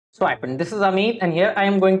So this is Amit, and here I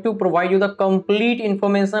am going to provide you the complete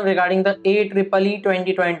information regarding the AEEE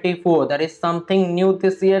 2024. That is something new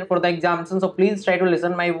this year for the examination. So please try to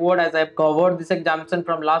listen my word as I have covered this examination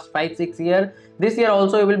from last 5-6 years. This year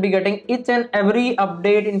also you will be getting each and every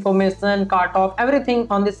update, information, cutoff, everything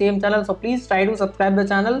on the same channel. So please try to subscribe the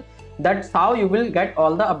channel. That's how you will get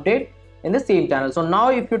all the update in the same channel. So now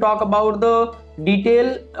if you talk about the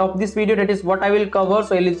detail of this video, that is what I will cover.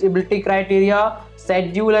 So eligibility criteria,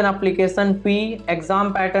 schedule and application fee,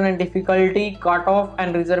 exam pattern and difficulty, cutoff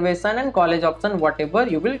and reservation, and college option, whatever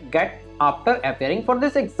you will get after appearing for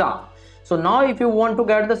this exam. So now if you want to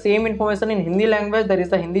get the same information in Hindi language, there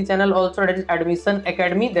is a Hindi channel also, that is Admission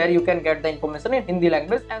Academy. There you can get the information in Hindi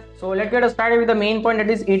language. So let's get started with the main point, that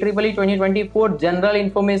is AEEE 2024 general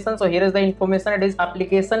information. So here is the information, that is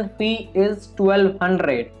application fee is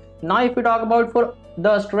 1200. Now if you talk about for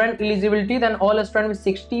the student eligibility, then all students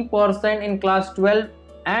with 60% in class 12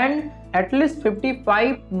 and at least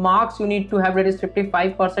 55 marks you need to have, that is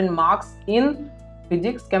 55% marks in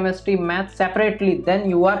physics, chemistry, math separately, then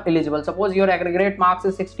you are eligible. Suppose your aggregate marks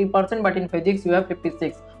is 60%, but in physics you have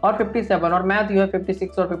 56 or 57, or math you have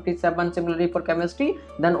 56 or 57, similarly for chemistry,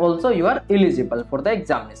 then also you are eligible for the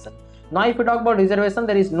examination. Now if you talk about reservation,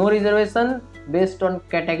 there is no reservation based on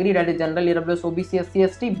category, that is general, EWS, OBC,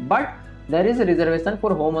 SC, ST, but there is a reservation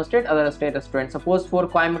for home state, other state students. Suppose for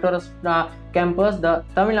Coimbatore campus, the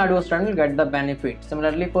Tamil Nadu student will get the benefit.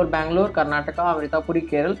 Similarly for Bangalore, Karnataka, Amrita,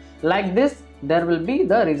 Kerala, like this, there will be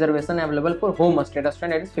the reservation available for home state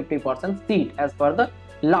student, that is 50% seat as per the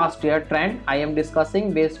last year trend. I am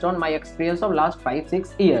discussing based on my experience of last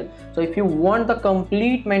 5-6 years. So if you want the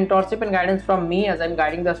complete mentorship and guidance from me, as I am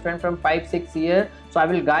guiding the student from 5-6 years, so I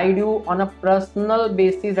will guide you on a personal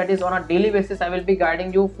basis, that is on a daily basis. I will be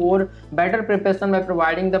guiding you for better preparation by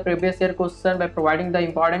providing the previous year question, by providing the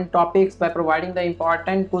important topics, by providing the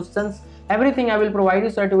important questions. Everything I will provide you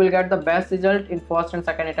so that you will get the best result in first and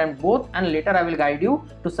second attempt both, and later I will guide you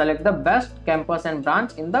to select the best campus and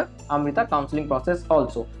branch in the Amrita counseling process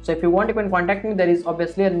also. So if you want, you can contact me. There is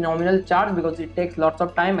obviously a nominal charge because it takes lots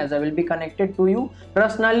of time, as I will be connected to you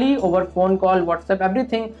personally over phone call, WhatsApp,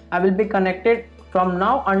 everything. I will be connected from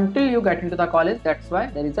now until you get into the college. That's why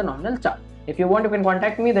there is a nominal charge. If you want, you can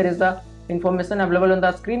contact me. There is the information available on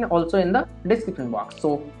the screen, also in the description box.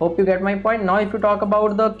 So hope you get my point. Now if you talk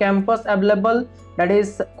about the campus available, that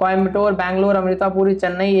is Coimbatore, Bangalore, Amrita,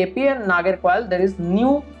 Chennai, AP and Nagercoil, there is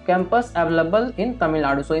new campus available in Tamil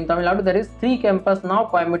Nadu. So in Tamil Nadu there is 3 campus now,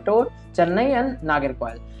 Coimbatore, Chennai and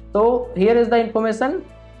Nagercoil. So here is the information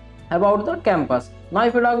about the campus. Now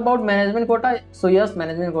if you talk about management quota, so yes,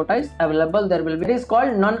 management quota is available. There will be, it is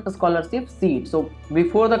called non-scholarship seat. So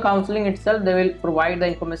before the counseling itself, they will provide the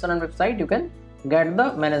information on website. You can get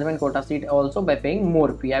the management quota seat also by paying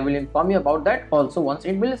more fee. I will inform you about that also once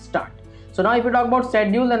it will start. So now if you talk about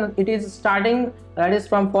schedule, then it is starting, that is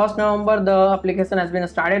from 1st November, the application has been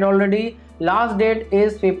started already. Last date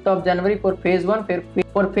is 5th of January for phase 1.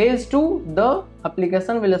 For phase 2, the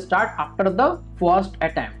application will start after the first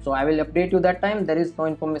attempt. So I will update you that time. There is no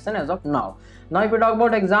information as of now. Now if you talk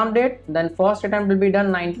about exam date, then first attempt will be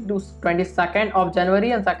done 19 to 22nd of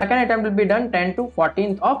January and second attempt will be done 10 to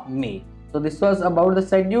 14th of May. So this was about the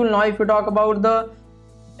schedule. Now if you talk about the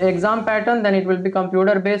exam pattern, then it will be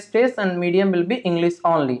computer based test and medium will be English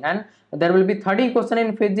only, and there will be 30 question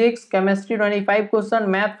in physics, chemistry 25 question,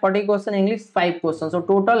 math 40 question, English 5 questions. So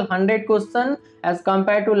total 100 question as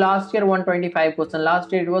compared to last year 125 question.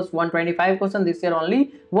 Last year it was 125 question, this year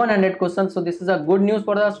only 100 questions. So this is a good news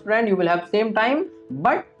for the student. You will have same time,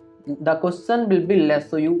 but the question will be less,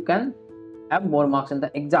 so you can have more marks in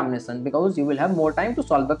the examination because you will have more time to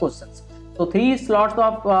solve the questions. So 3 slots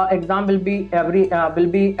of exam will be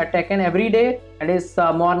taken every day. That is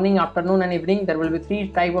morning, afternoon and evening. There will be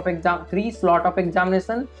 3 slot of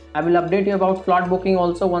examination. I will update you about slot booking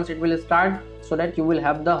also once it will start, so that you will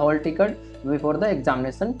have the whole ticket before the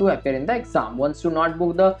examination to appear in the exam. Once you not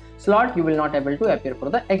book the slot, you will not able to appear for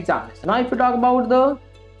the examination. Now if you talk about the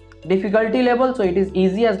difficulty level, so it is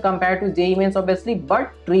easy as compared to JEE Mains obviously,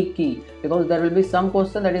 but tricky because there will be some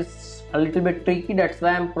question that is a little bit tricky. That's why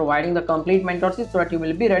I am providing the complete mentorship so that you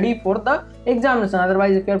will be ready for the examination.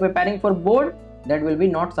 Otherwise, if you are preparing for board, that will be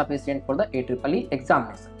not sufficient for the AEEE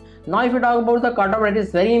examination. Now if you talk about the cutoff, it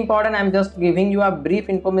is very important. I am just giving you a brief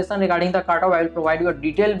information regarding the cutoff. I will provide you a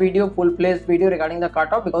detailed video, full-fledged video regarding the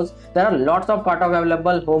cutoff because there are lots of cutoff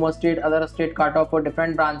available, home state, other state cutoff for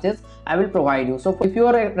different branches. I will provide you. So if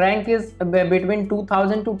your rank is between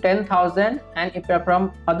 2000 to 10,000 and if you are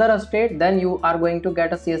from other state, then you are going to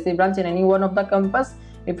get a CSE branch in any one of the campus.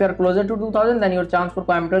 If you are closer to 2000, then your chance for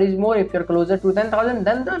Coimbatore is more. If you are closer to 10,000,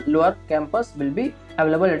 then the lower campus will be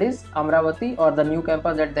available, it is Amravati or the new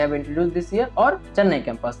campus that they have introduced this year, or Chennai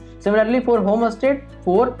campus. Similarly for home state,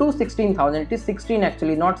 4 to 16,000, it is 16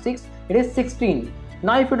 actually, not 6, it is 16.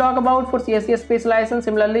 Now if you talk about for CSE specialization,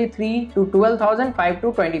 similarly 3 to 12,000, 5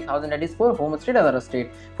 to 20,000, that is for home state, other state.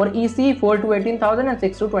 For EC, 4 to 18,000 and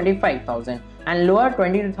 6 to 25,000, and lower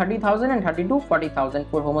 20 to 30,000 and 30 to 40,000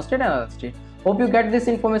 for home state and other state. Hope you get this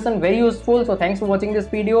information very useful. So thanks for watching this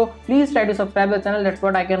video. Please try to subscribe the channel. That's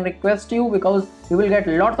what I can request you, because you will get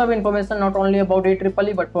lots of information not only about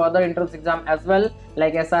AEE but for other entrance exam as well,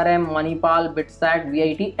 like SRM, Manipal, BITSAT,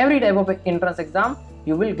 VIT, every type of entrance exam.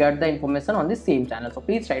 You will get the information on the same channel. So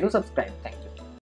please try to subscribe. Thank you.